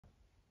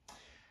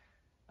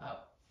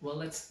Well,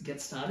 let's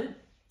get started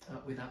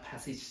with our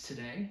passage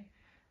today.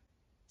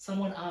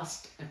 Someone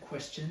asked a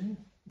question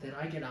that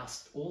I get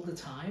asked all the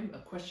time, a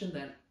question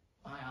that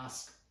I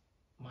ask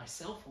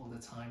myself all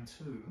the time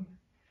too.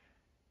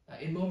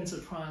 In moments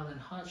of trial and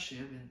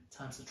hardship, in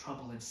times of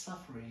trouble and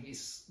suffering,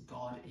 is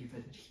God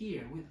even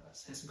here with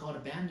us? Has God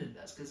abandoned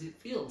us? Because it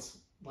feels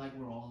like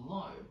we're all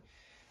alone.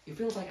 It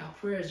feels like our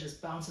prayers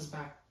just bounces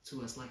back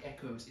to us like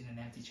echoes in an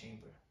empty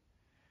chamber.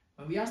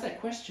 When we ask that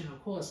question,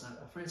 of course,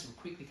 our friends will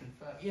quickly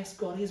confirm, yes,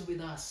 God is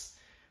with us.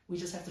 We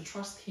just have to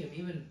trust Him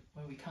even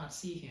when we can't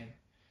see Him.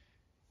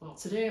 Well,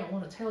 today I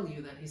want to tell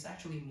you that He's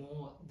actually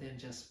more than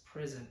just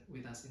present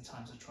with us in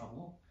times of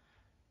trouble.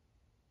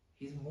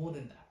 He's more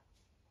than that.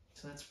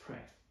 So let's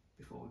pray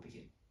before we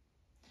begin.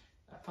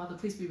 Father,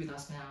 please be with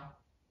us now.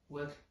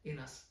 Work in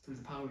us through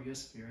the power of your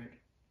Spirit.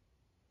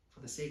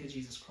 For the sake of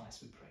Jesus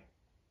Christ, we pray.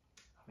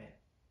 Amen.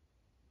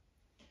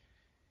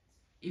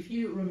 If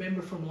you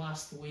remember from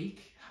last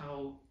week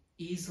how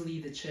easily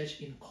the church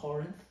in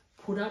Corinth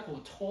put up or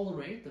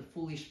tolerate the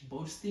foolish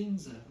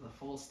boastings of the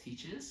false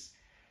teachers,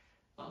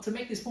 well, to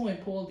make this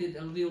point, Paul did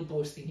a little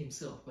boasting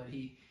himself, but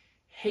he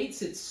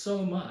hates it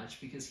so much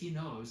because he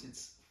knows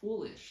it's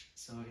foolish.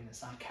 So in a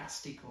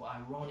sarcastic or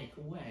ironic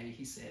way,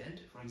 he said,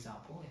 for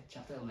example, in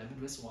chapter 11,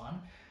 verse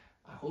 1,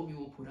 I hope you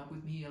will put up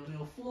with me a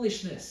little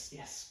foolishness.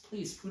 Yes,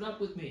 please put up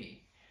with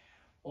me.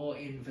 Or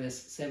in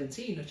verse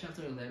 17 of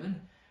chapter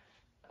 11,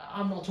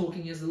 I'm not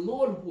talking as the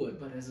Lord would,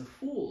 but as a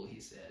fool,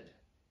 he said.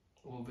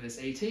 Or verse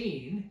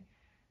 18,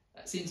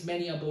 since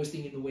many are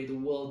boasting in the way the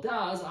world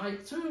does, I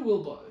too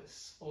will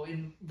boast. Or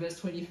in verse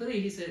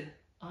 23, he said,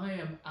 I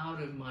am out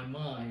of my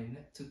mind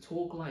to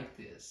talk like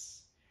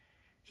this.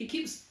 He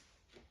keeps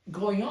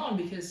going on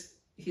because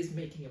he's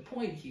making a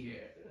point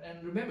here.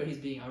 And remember, he's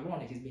being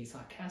ironic, he's being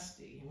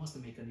sarcastic. He wants to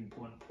make an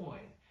important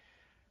point.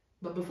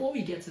 But before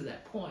we get to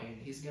that point,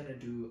 he's going to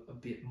do a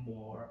bit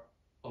more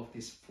of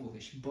this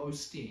foolish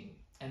boasting.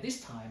 And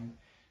this time,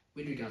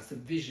 with regards to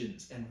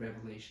visions and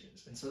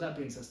revelations. And so that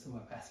brings us to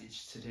our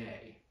passage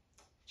today.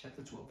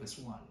 Chapter 12, verse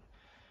 1.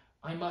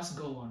 I must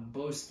go on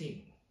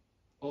boasting.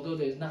 Although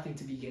there is nothing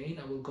to be gained,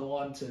 I will go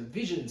on to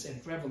visions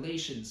and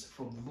revelations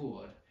from the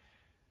Lord.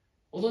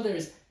 Although there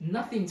is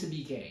nothing to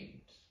be gained.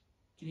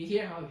 Can you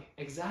hear how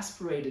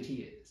exasperated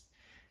he is?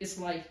 It's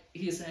like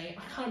he's saying,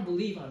 I can't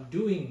believe I'm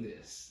doing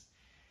this.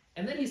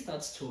 And then he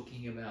starts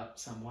talking about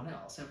someone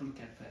else. Have a look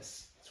at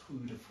verse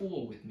 2 to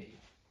 4 with me.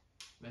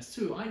 Verse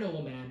 2, I know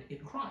a man in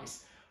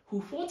Christ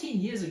who 14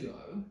 years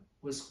ago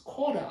was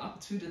caught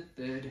up to the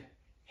third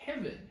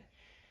heaven.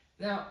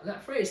 Now,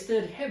 that phrase,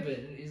 third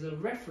heaven, is a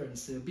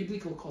reference to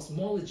biblical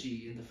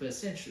cosmology in the first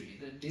century.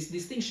 This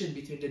distinction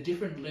between the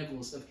different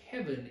levels of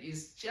heaven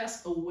is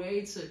just a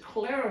way to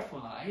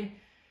clarify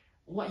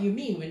what you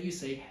mean when you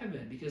say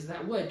heaven, because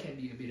that word can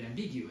be a bit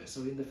ambiguous.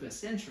 So in the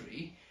first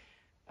century,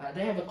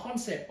 they have a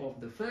concept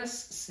of the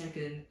first,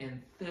 second,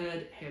 and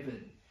third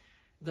heaven.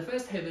 The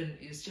first heaven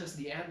is just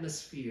the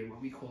atmosphere,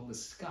 what we call the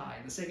sky.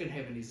 The second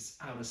heaven is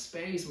outer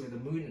space, where the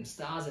moon and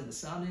stars and the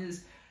sun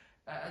is.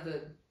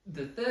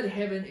 The third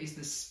heaven is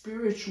the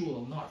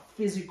spiritual, not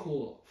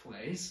physical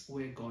place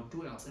where God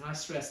dwells. And I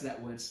stress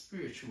that word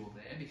spiritual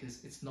there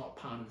because it's not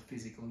part of the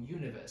physical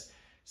universe.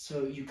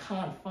 So you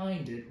can't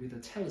find it with a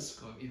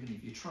telescope, even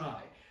if you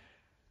try.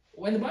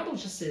 When the Bible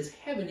just says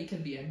heaven, it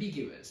can be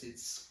ambiguous.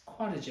 It's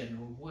quite a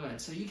general word.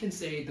 So you can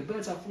say the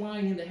birds are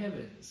flying in the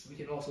heavens. We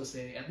can also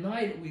say at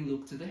night we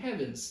look to the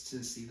heavens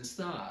to see the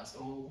stars.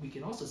 Or we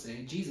can also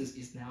say Jesus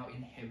is now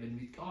in heaven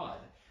with God.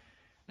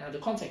 Now the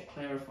context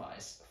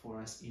clarifies for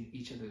us in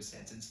each of those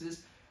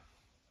sentences.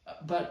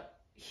 But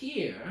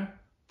here,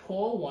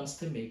 Paul wants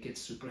to make it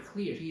super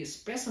clear. He is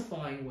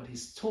specifying what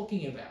he's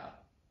talking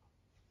about.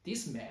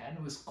 This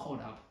man was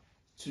caught up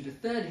to the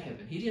third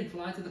heaven. He didn't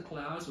fly to the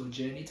clouds or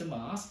journey to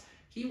Mars.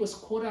 He was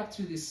caught up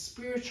to this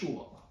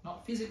spiritual,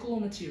 not physical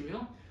or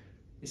material,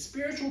 the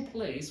spiritual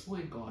place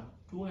where God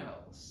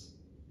dwells.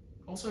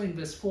 Also in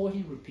verse 4,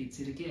 he repeats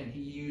it again. He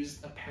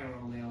used a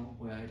parallel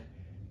word,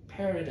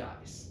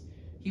 paradise.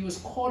 He was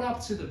caught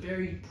up to the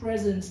very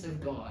presence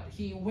of God.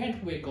 He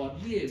went where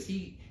God lives.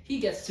 He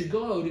gets to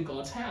go to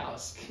God's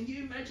house. Can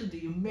you imagine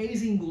the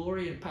amazing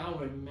glory and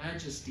power and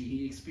majesty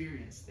he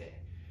experienced there?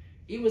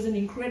 It was an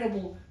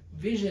incredible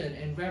vision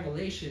and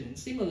revelation, and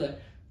similar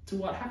to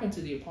what happened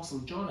to the Apostle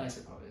John, I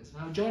suppose.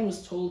 Now, John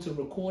was told to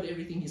record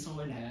everything he saw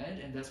and heard,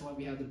 and that's why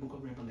we have the book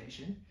of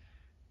Revelation.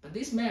 But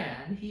this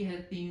man, he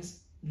had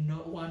things no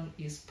one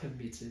is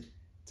permitted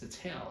to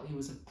tell. It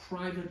was a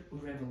private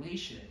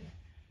revelation,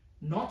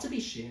 not to be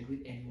shared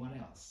with anyone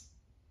else.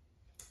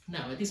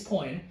 Now, at this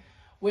point,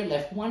 we're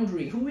left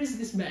wondering, who is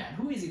this man?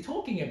 Who is he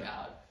talking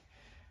about?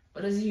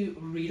 But as you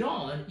read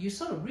on, you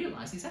sort of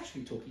realize he's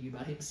actually talking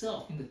about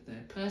himself in the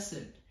third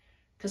person.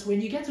 Because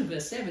when you get to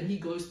verse 7, he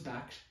goes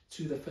back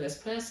to the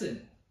first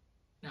person.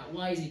 Now,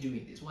 why is he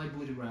doing this? Why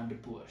beat around the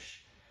bush?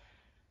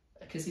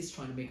 Because he's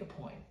trying to make a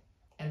point.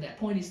 And that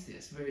point is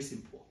this, very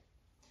simple.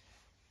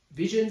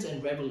 Visions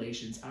and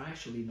revelations are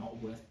actually not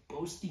worth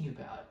boasting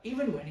about,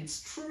 even when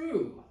it's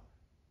true.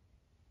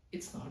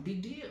 It's not a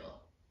big deal.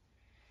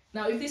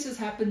 Now, if this has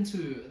happened to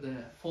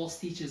the false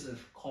teachers of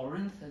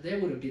Corinth, they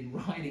would have been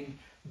writing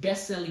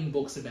best-selling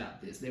books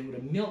about this. They would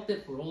have milked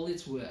it for all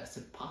it's worth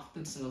to puff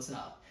themselves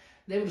up.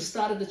 They would have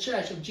started the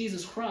church of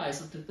Jesus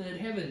Christ of the third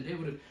heaven. They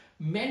would have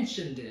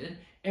mentioned it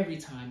every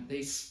time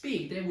they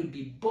speak. They would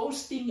be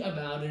boasting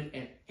about it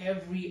at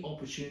every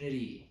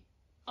opportunity.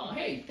 Oh,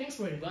 hey, thanks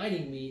for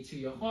inviting me to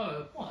your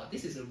home. Wow,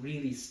 this is a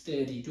really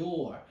sturdy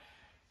door.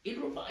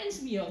 It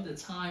reminds me of the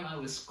time I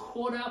was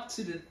caught up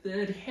to the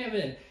third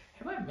heaven.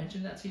 Have I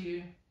mentioned that to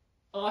you?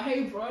 Oh,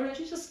 hey, bro, don't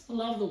you just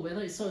love the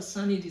weather? It's so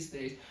sunny these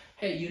days.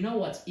 Hey, you know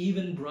what's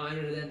even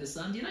brighter than the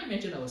sun? Did I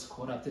mention I was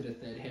caught up to the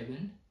third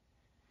heaven?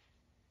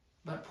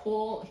 But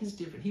Paul, he's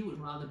different. He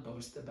would rather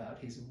boast about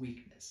his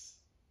weakness.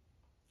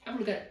 Have a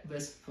look at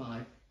verse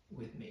 5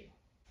 with me.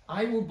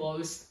 I will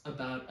boast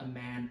about a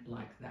man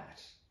like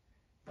that,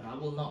 but I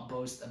will not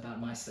boast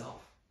about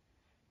myself,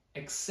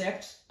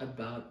 except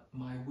about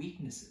my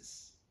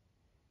weaknesses.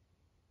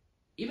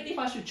 Even if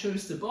I should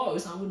choose to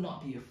boast, I would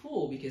not be a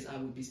fool, because I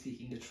would be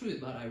speaking the truth,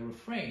 but I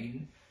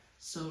refrain,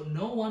 so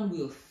no one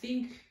will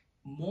think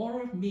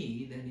more of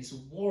me than is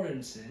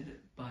warranted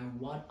by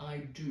what I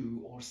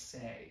do or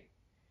say.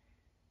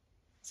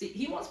 See,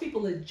 he wants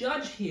people to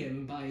judge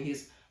him by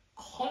his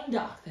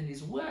conduct and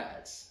his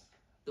words,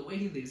 the way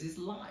he lives his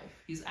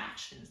life, his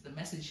actions, the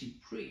message he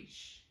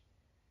preaches.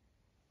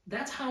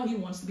 That's how he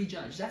wants to be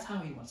judged. That's how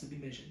he wants to be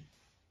measured.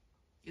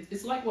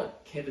 It's like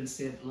what Kevin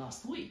said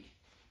last week,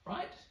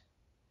 right?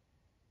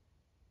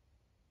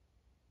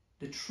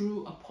 The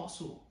true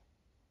apostle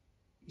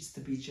is to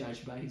be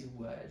judged by his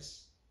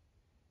words,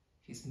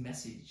 his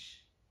message,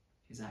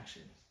 his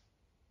actions.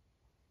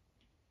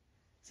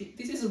 See,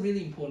 this is a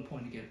really important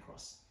point to get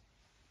across.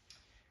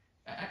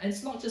 And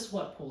it's not just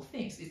what Paul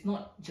thinks. It's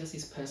not just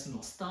his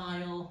personal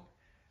style.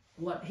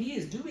 What he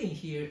is doing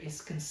here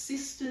is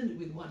consistent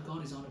with what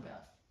God is on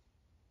about.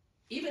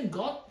 Even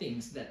God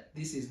thinks that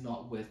this is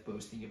not worth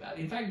boasting about.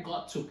 In fact,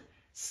 God took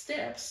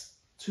steps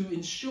to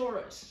ensure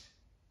it.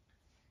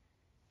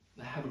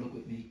 Now have a look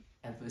with me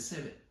at verse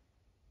 7.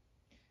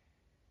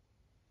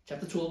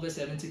 Chapter 12, verse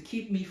 7, to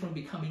keep me from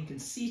becoming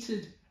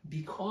conceited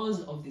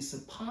because of the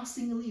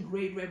surpassingly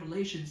great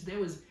revelations, there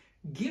was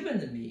given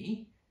to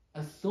me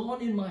a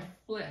thorn in my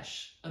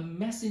flesh, a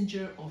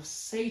messenger of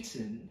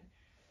Satan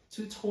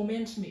to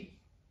torment me.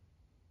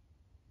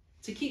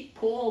 To keep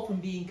Paul from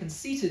being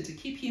conceited, to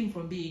keep him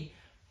from being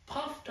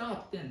puffed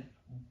up and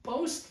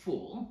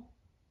boastful,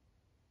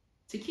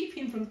 to keep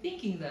him from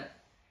thinking that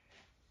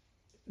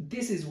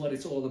this is what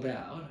it's all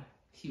about,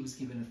 he was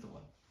given a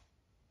thorn.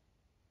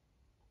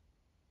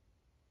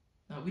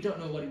 Now, we don't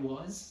know what it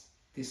was,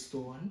 this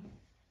thorn,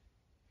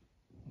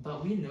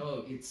 but we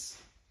know it's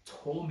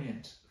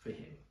torment for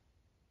him.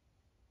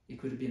 It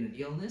could have been an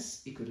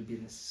illness, it could have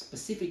been a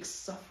specific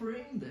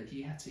suffering that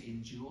he had to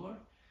endure,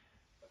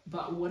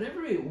 but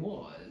whatever it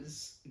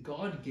was,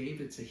 God gave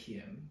it to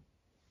him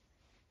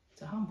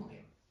to humble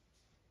him.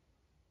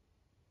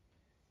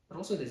 But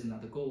also there's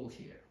another goal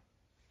here.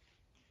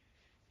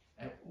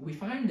 We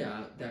find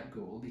out that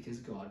goal because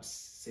God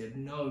said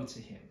no to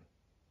him.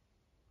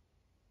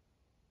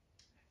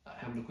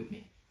 Have a look with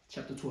me.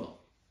 Chapter 12,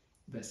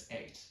 verse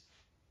 8.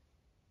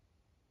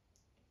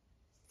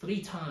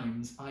 3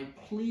 times I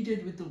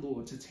pleaded with the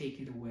Lord to take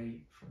it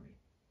away from me.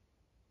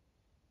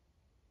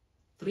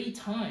 3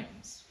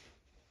 times,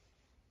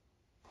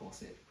 Paul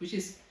said, which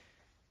is,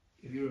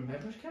 if you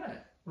remember, it kind of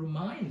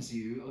reminds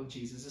you of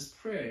Jesus'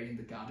 prayer in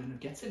the Garden of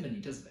Gethsemane,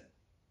 doesn't it?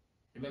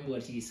 Remember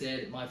what he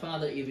said, "My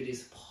Father, if it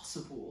is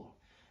possible,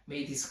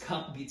 may this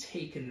cup be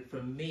taken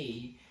from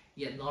me,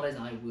 yet not as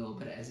I will,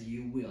 but as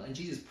you will." And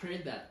Jesus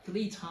prayed that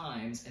 3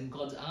 times, and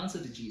God's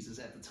answer to Jesus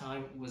at the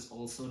time was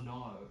also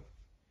no.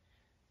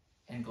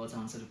 And God's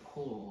answer to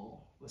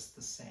Paul was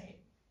the same.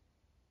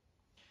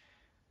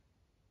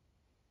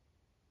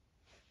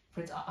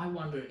 Friends, I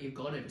wonder if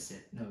God ever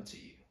said no to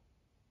you.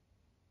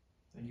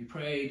 When you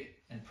prayed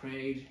and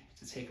prayed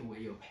to take away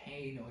your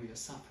pain or your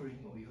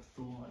suffering or your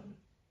thorn.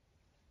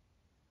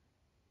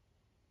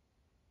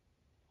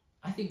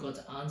 I think God's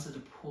answer to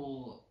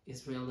Paul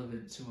is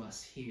relevant to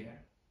us here.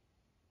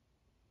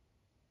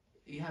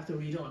 You have to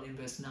read on in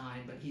verse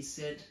 9, but he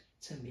said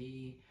to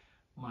me,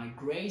 "My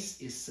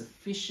grace is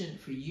sufficient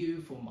for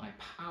you, for my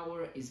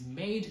power is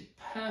made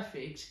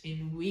perfect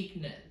in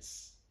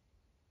weakness.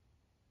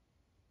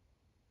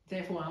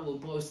 Therefore I will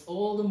boast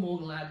all the more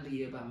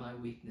gladly about my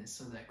weakness,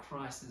 so that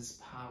Christ's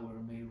power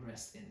may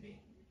rest in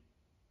me."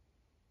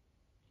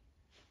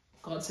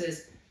 God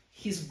says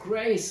his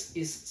grace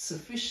is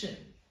sufficient.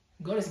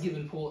 God has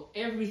given Paul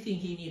everything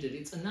he needed.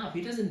 It's enough. He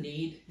doesn't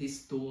need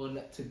this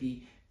thorn to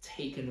be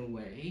taken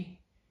away.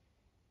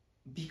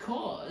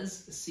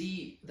 Because,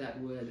 see that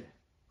word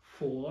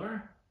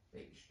for,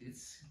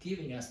 it's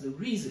giving us the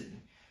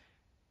reason.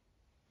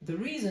 The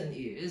reason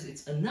is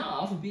it's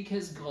enough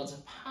because God's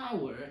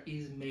power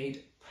is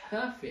made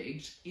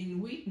perfect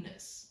in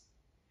weakness.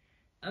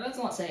 And that's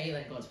not saying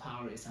that God's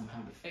power is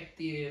somehow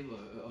defective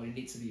or it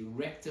needs to be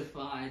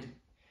rectified.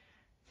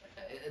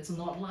 It's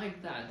not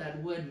like that.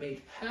 That word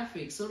 "made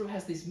perfect" sort of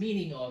has this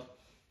meaning of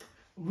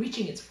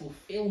reaching its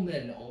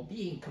fulfillment or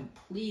being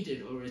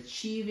completed or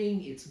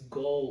achieving its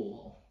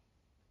goal.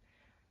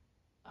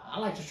 I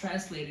like to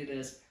translate it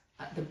as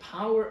the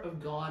power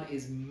of God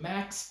is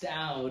maxed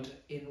out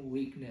in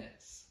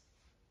weakness.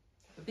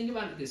 But think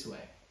about it this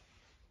way.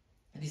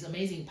 This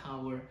amazing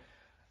power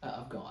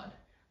of God,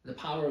 the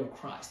power of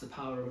Christ, the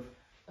power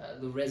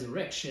of the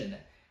resurrection,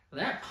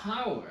 that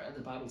power,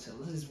 the Bible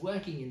tells us, is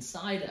working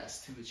inside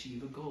us to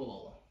achieve a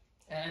goal.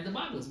 And the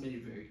Bible has made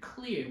it very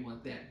clear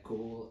what that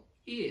goal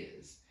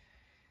is.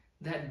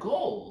 That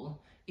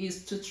goal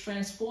is to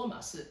transform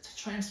us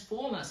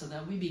so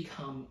that we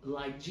become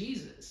like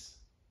Jesus.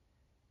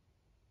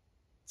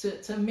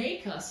 To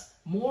make us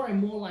more and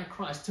more like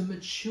Christ, to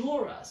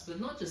mature us. But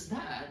not just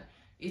that,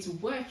 it's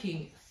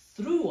working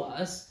through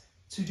us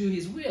to do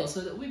his will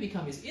so that we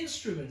become his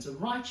instruments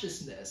of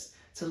righteousness,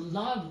 to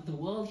love the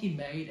world he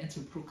made and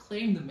to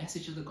proclaim the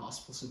message of the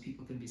gospel so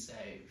people can be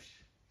saved.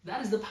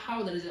 That is the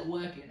power that is at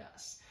work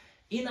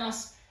in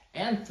us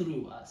and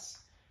through us.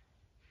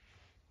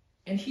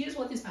 And here's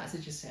what this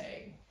passage is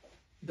saying.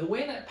 The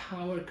way that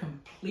power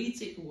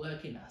completes its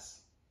work in us,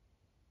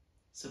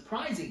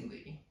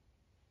 surprisingly,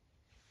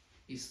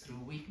 is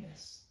through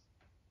weakness.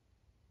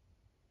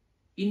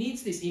 It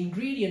needs this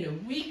ingredient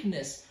of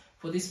weakness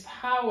for this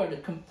power to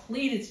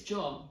complete its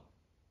job.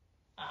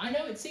 I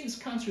know it seems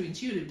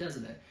counterintuitive,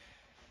 doesn't it?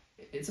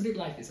 It's a bit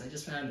like this. I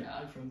just found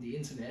out from the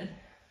internet.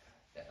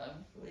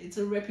 It's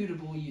a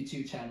reputable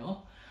YouTube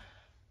channel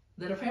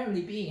that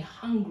apparently being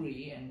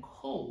hungry and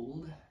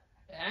cold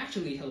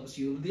actually helps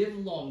you live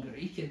longer.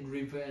 It can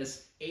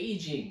reverse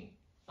aging.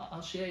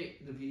 I'll share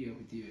the video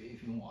with you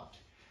if you want.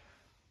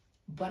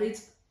 But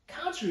it's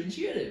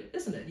counterintuitive,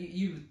 isn't it?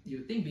 You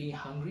think being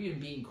hungry and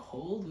being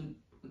cold would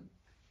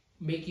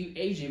make you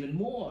age even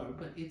more,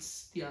 but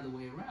it's the other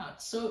way around.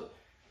 So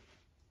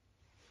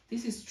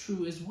this is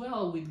true as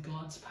well with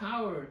God's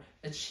power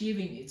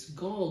achieving its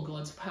goal,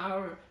 God's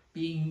power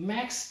being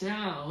maxed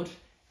out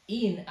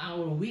in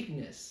our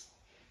weakness.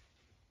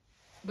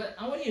 But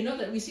I want you to know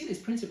that we see this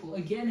principle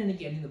again and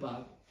again in the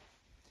Bible.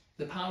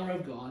 The power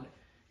of God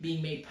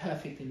being made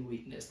perfect in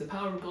weakness. The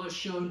power of God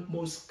shown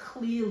most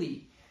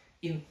clearly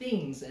in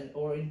things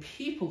or in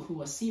people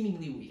who are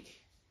seemingly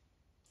weak.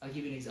 I'll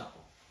give you an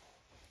example.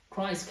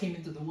 Christ came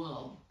into the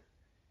world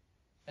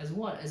as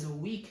what? As a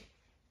weak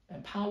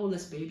and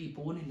powerless baby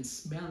born in a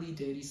smelly,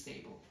 dirty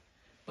stable.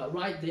 But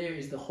right there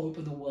is the hope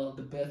of the world,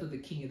 the birth of the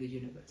King of the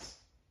universe.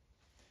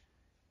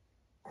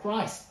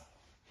 Christ,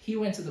 he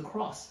went to the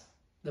cross,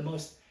 the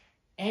most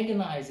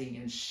agonizing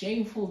and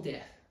shameful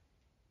death.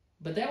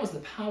 But that was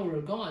the power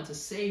of God to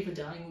save a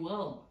dying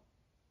world.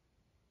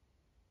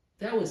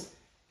 That was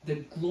the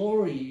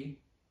glory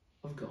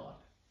of God.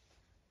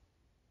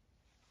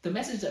 The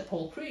message that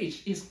Paul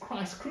preached is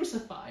Christ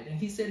crucified, and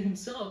he said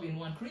himself in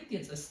 1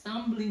 Corinthians, a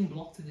stumbling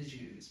block to the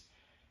Jews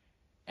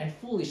and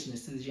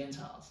foolishness to the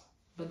Gentiles.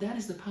 But that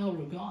is the power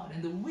of God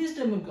and the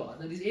wisdom of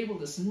God that is able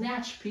to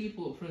snatch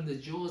people from the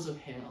jaws of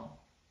hell.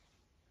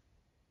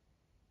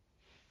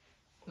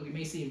 Look, it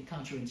may seem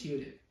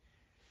counterintuitive,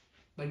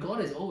 but God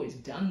has always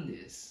done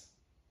this.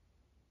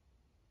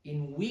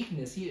 In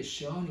weakness, he has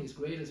shown his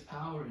greatest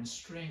power and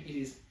strength. It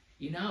is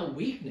in our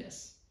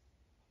weakness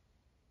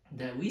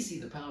that we see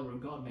the power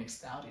of God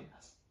maxed out in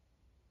us.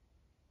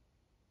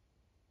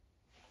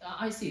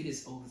 I see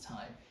this all the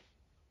time.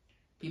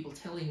 People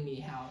telling me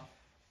how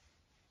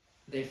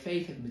their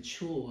faith had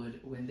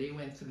matured when they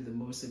went through the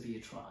most severe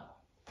trial.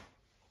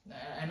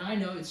 And I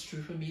know it's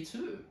true for me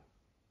too.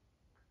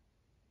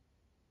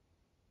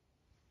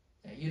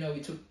 You know, we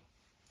took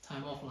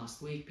time off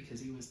last week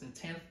because it was the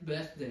 10th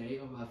birthday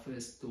of our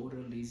first daughter,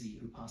 Lizzie,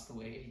 who passed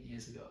away 8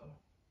 years ago.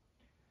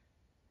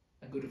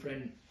 A good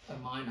friend of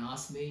mine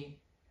asked me,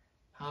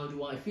 how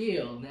do I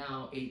feel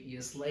now 8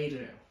 years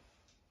later?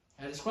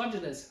 I described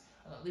it as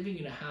living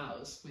in a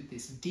house with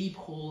this deep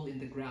hole in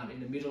the ground in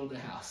the middle of the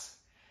house.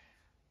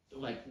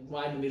 Like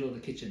right in the middle of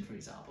the kitchen, for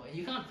example. And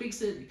you can't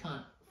fix it, you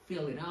can't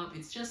fill it up,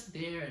 it's just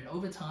there, and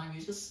over time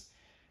you just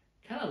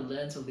kind of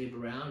learn to live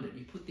around it.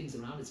 You put things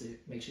around it to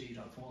make sure you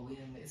don't fall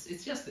in.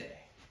 It's just there.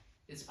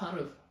 It's part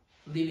of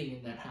living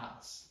in that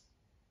house.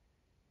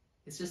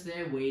 It's just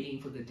there waiting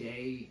for the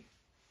day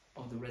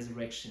of the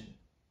resurrection,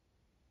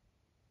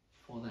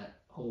 for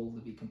that hole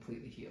to be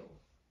completely healed.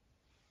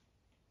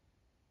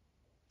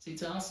 See,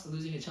 to us,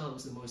 losing a child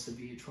was the most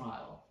severe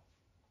trial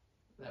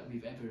that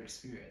we've ever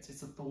experienced.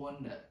 It's a thorn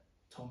that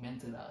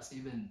tormented us,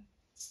 even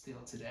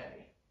still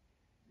today.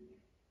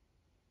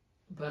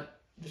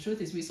 But the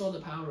truth is, we saw the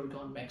power of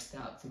God maxed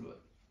out through it.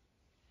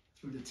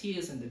 Through the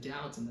tears and the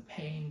doubts and the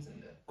pains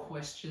and the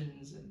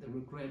questions and the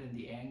regret and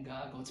the anger,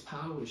 God's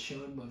power was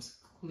shown most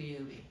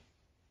clearly.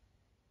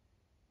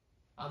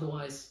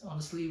 Otherwise,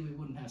 honestly, we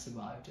wouldn't have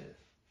survived it.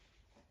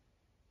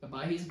 But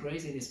by his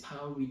grace and his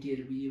power, we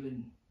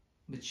even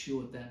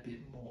matured that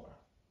bit more.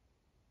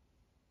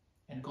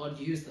 And God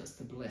used us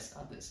to bless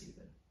others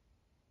even.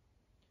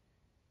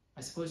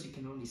 I suppose you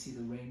can only see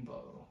the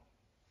rainbow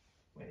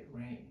when it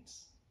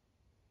rains.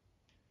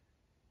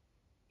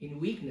 In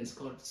weakness,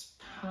 God's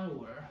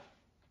power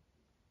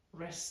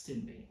rests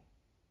in me.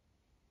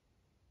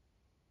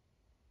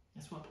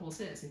 That's what Paul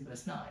says in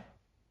verse 9.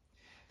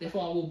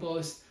 Therefore I will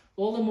boast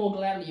all the more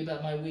gladly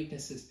about my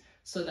weaknesses,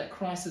 so that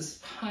Christ's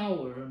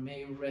power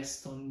may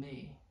rest on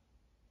me.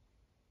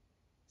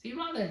 See,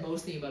 rather than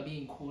boasting about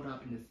being caught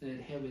up in the third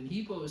heaven,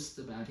 he boasts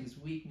about his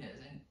weakness.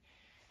 And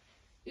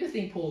you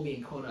think Paul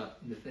being caught up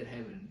in the third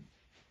heaven,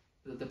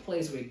 the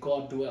place where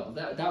God dwells,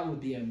 that would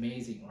be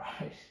amazing,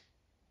 right?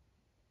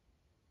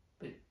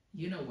 But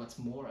you know what's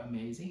more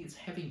amazing? It's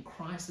having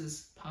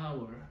Christ's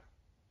power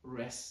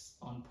rest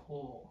on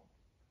Paul.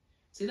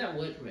 See, that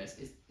word rest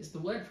is the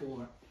word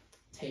for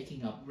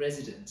taking up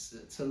residence,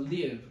 to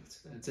live,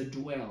 to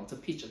dwell, to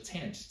pitch a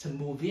tent, to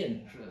move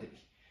in, really.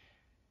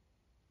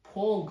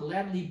 Paul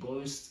gladly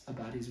boasts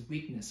about his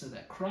weakness so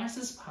that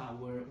Christ's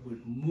power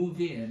would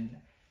move in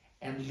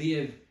and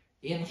live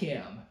in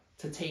him,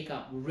 to take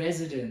up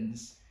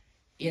residence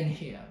in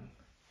him.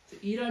 So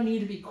you don't need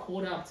to be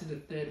caught up to the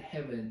third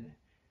heaven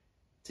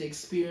to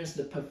experience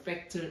the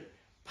perfected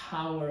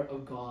power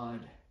of God.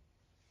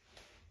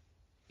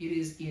 It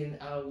is in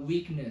our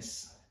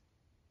weakness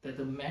that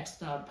the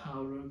maxed out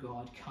power of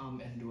God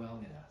come and dwell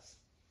in us.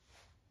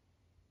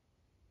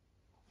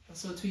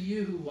 So to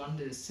you who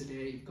wonders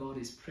today if God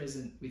is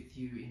present with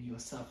you in your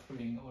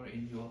suffering or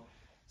in your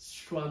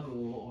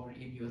struggle or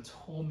in your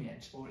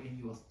torment or in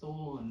your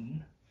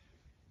thorn,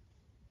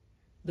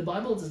 the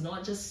Bible does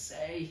not just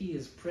say he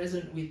is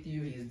present with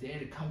you, he is there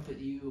to comfort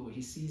you, or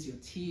he sees your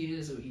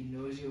tears, or he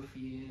knows your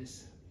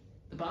fears.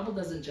 The Bible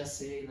doesn't just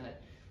say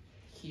that.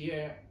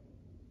 Here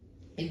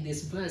in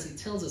this verse, it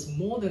tells us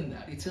more than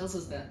that. It tells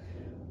us that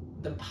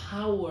the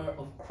power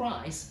of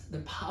Christ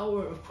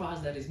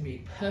that is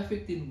made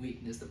perfect in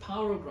weakness, the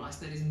power of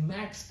Christ that is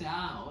maxed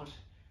out,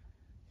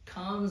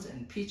 comes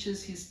and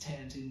pitches his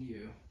tent in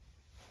you.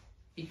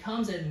 It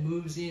comes and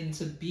moves in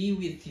to be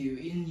with you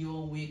in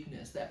your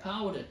weakness. That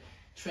power to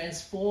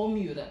transform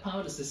you, that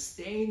power to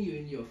sustain you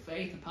in your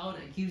faith, the power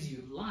that gives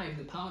you life,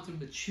 the power to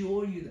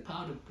mature you, the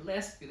power to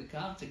bless you, the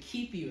power to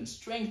keep you and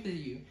strengthen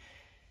you.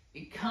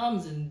 It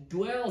comes and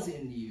dwells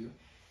in you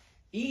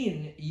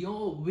in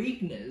your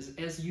weakness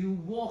as you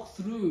walk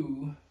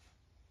through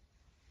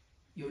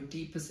your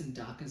deepest and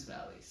darkest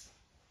valleys.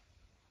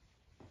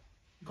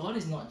 God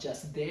is not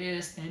just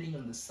there standing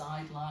on the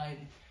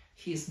sideline.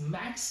 His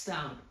maxed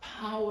out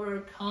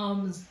power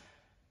comes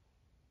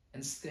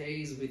and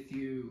stays with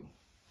you.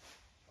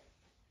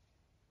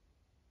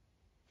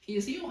 You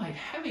see why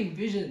having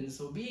visions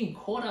or being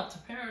caught up to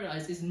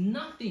paradise is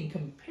nothing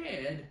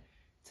compared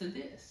to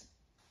this.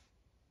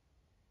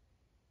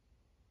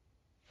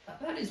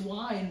 That is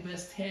why in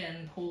verse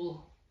 10,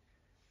 Paul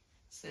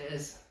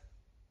says,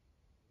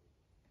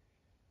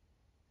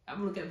 have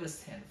a look at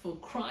verse 10. For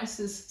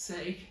Christ's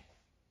sake,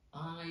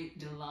 I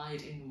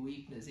delight in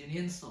weakness, in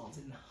insults,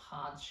 in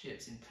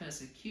hardships, in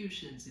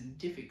persecutions, in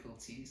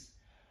difficulties.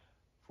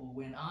 For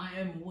when I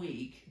am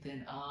weak,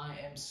 then I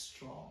am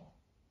strong.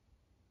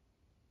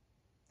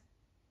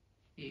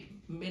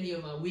 Many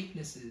of our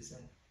weaknesses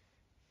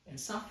and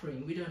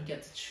suffering, we don't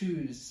get to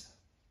choose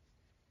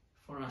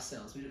for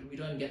ourselves. We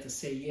don't get to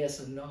say yes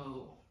or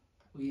no.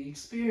 We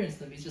experience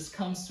them. It just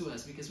comes to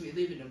us because we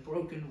live in a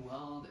broken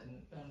world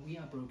and we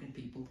are broken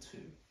people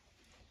too.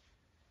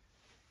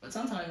 But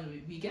sometimes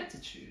we get to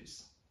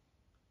choose.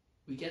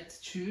 We get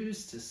to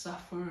choose to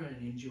suffer and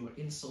endure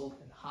insult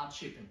and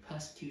hardship and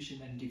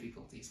persecution and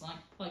difficulties,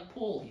 like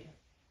Paul here.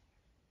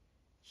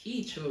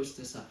 He chose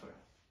to suffer.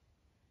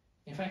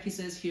 In fact, he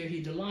says here he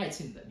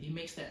delights in them. He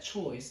makes that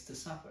choice to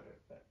suffer,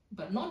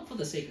 but not for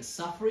the sake of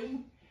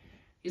suffering.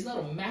 He's not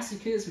a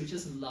masochist who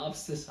just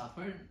loves to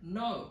suffer.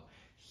 No,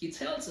 he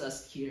tells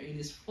us here it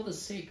is for the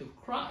sake of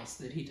Christ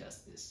that he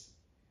does this.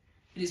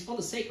 It is for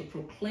the sake of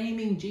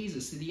proclaiming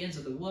Jesus to the ends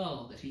of the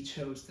world that he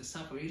chose to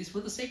suffer. It is for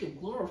the sake of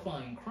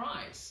glorifying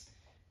Christ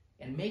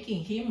and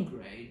making him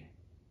great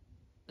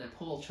that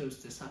Paul chose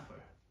to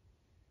suffer.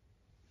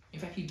 In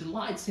fact, he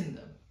delights in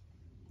them.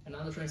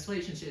 Another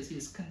translation says he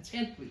is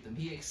content with them.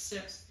 He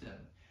accepts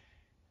them.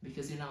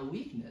 Because in our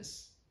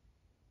weakness,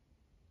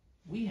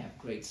 we have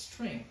great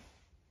strength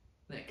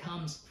that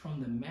comes from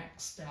the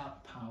maxed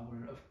out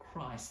power of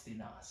Christ in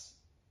us.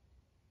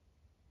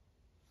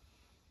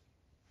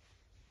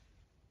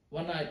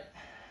 One night,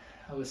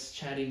 I was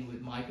chatting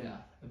with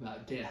Micah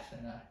about death,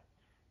 and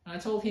I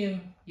told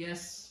him,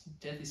 yes,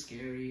 death is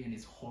scary and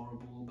it's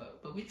horrible,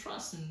 but we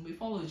trust and we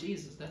follow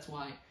Jesus. That's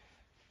why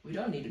we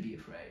don't need to be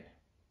afraid.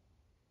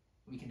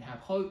 We can have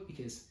hope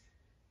because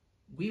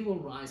we will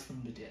rise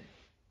from the dead.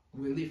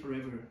 We'll live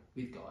forever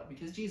with God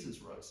because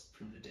Jesus rose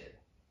from the dead.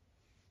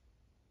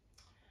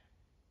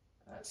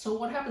 So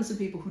what happens to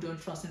people who don't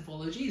trust and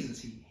follow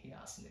Jesus, he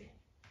asked me.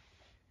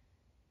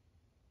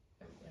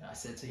 And I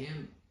said to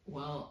him,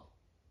 well,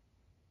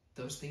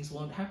 those things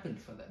won't happen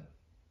for them.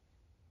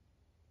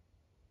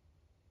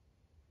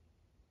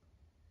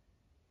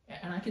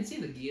 And I can see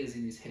the gears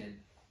in his head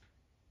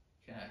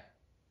kind of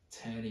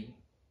turning.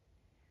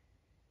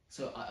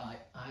 So I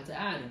had to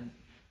add, and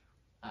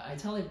I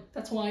tell him,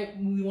 that's why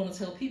we want to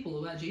tell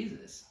people about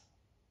Jesus.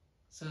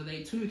 So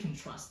they too can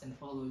trust and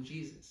follow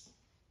Jesus.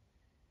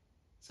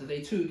 So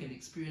they too can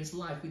experience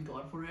life with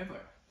God forever.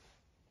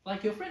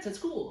 Like your friends at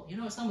school, you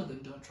know, some of them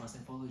don't trust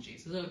and follow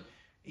Jesus. So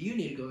you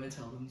need to go and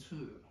tell them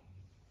too.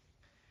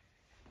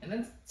 And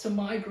then to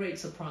my great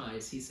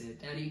surprise, he said,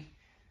 Daddy,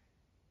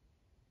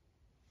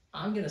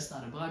 I'm going to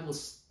start a Bible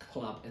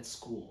club at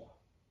school.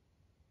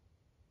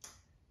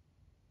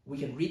 We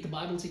can read the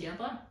Bible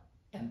together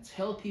and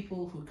tell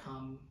people who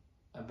come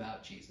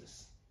about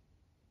Jesus.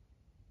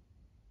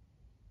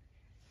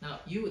 Now,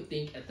 you would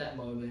think at that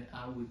moment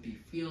I would be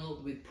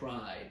filled with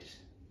pride,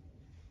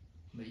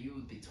 but you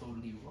would be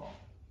totally wrong.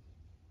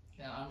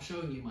 Now, I'm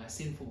showing you my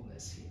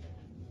sinfulness here.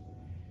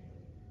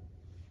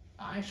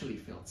 I actually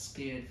felt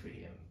scared for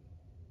him.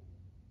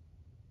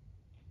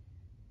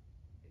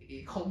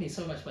 It caught me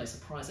so much by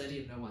surprise I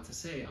didn't know what to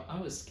say. I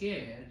was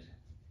scared.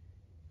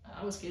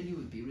 I was scared he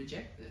would be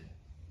rejected.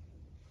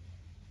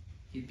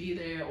 He'd be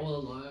there all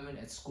alone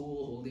at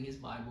school holding his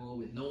Bible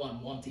with no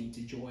one wanting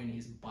to join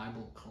his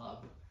Bible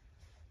club.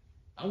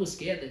 I was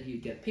scared that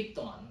he'd get picked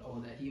on or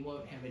that he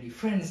won't have any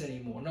friends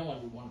anymore. No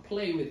one would want to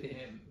play with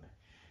him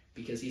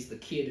because he's the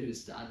kid who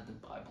started the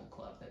Bible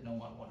club that no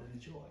one wanted to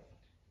join.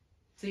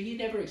 So he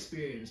never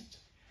experienced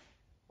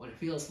what it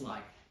feels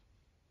like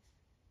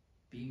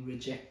being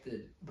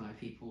rejected by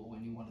people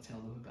when you want to tell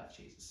them about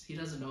Jesus. He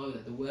doesn't know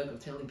that the work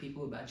of telling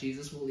people about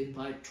Jesus will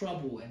invite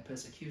trouble and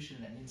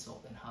persecution and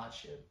insult and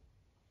hardship.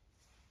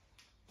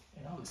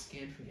 And I was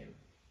scared for him.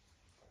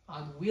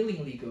 I'd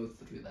willingly go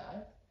through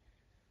that,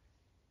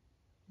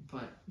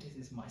 but this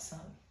is my son.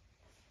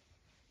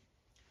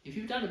 If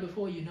you've done it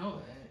before, you know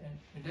it,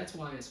 and that's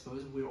why I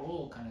suppose we're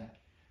all kind of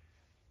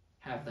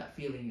have that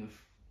feeling of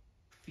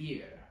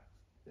fear,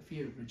 the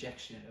fear of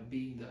rejection, of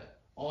being the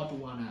odd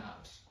one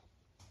out.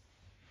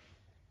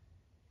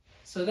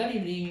 So that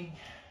evening,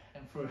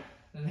 and for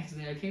the next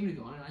day, I came to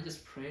God and I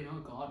just prayed, oh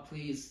God,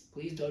 please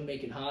don't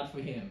make it hard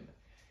for him.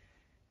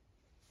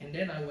 And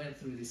then I went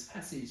through this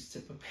passage to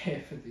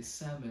prepare for this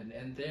sermon,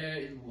 and there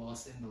it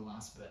was in the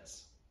last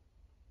verse.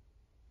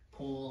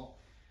 Paul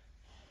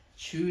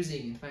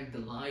choosing, in fact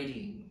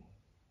delighting,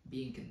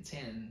 being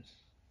content,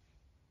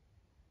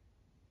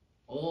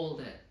 all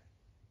that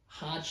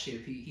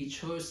hardship, he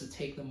chose to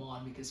take them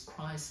on because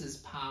Christ's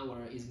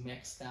power is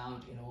maxed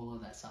out in all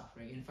of that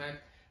suffering. In fact,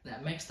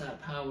 that maxed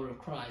out power of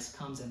Christ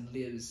comes and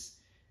lives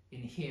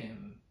in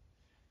him.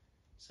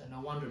 So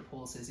no wonder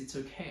Paul says it's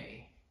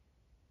okay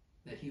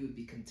that he would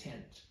be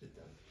content with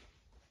them.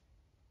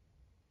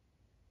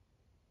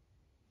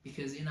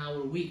 Because in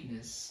our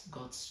weakness,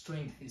 God's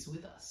strength is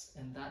with us,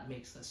 and that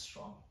makes us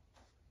strong.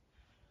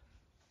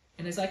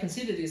 And as I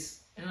consider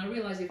this, and I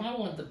realize if I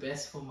want the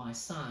best for my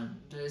son,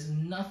 there's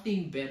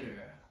nothing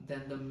better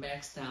than the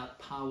maxed out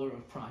power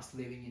of Christ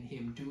living in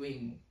him,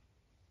 doing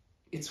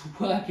its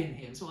work in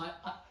him. So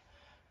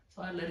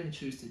I let him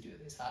choose to do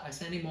this. I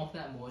sent him off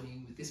that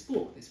morning with this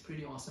book, this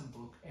pretty awesome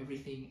book,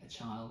 Everything a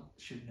Child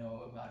Should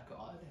Know About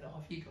God. And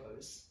off he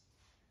goes.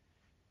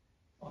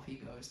 Off he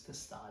goes to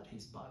start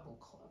his Bible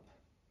club.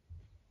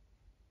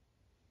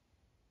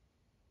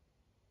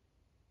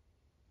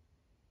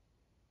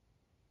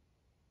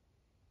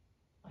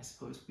 I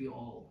suppose we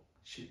all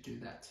should do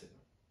that too.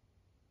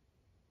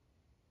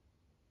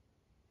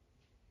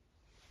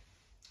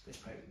 Let's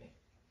pray with me.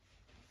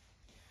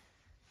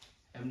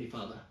 Heavenly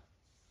Father,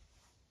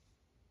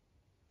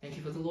 thank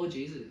you for the Lord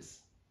Jesus,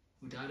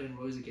 who died and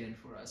rose again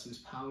for us, whose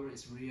power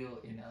is real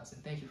in us.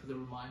 And thank you for the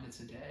reminder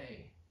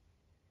today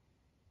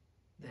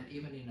that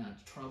even in our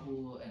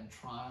trouble and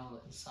trial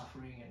and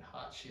suffering and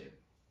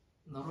hardship,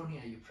 not only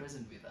are you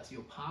present with us,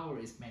 your power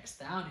is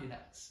maxed out in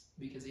us,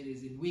 because it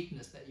is in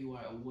weakness that you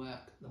are at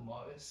work the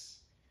most.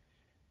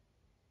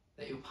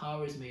 That your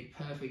power is made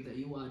perfect, that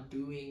you are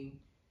doing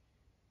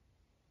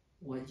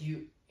what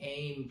you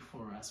aim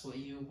for us, what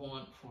you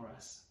want for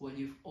us, what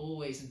you've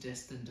always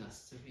destined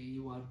us to be.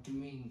 You are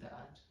doing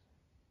that.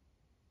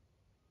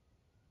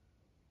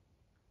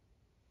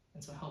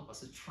 And so help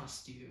us to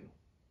trust you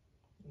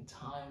in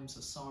times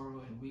of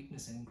sorrow and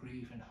weakness and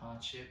grief and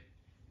hardship,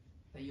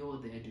 that you're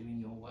there doing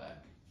your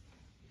work.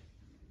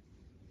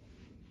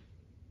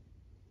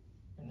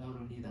 And not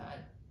only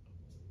that,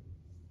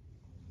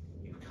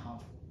 you come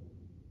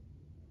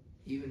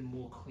even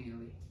more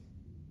clearly.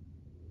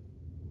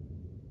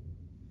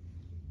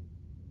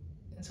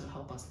 And so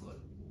help us, Lord,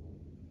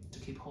 to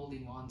keep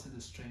holding on to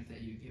the strength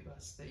that you give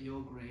us, that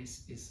your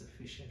grace is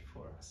sufficient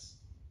for us,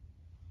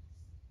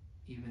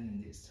 even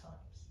in these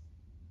times.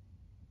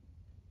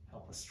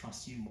 Help us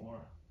trust you more.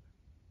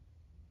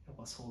 Help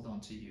us hold on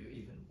to you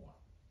even more.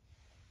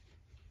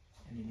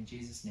 And in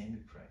Jesus' name we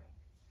pray.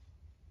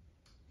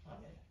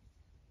 Amen.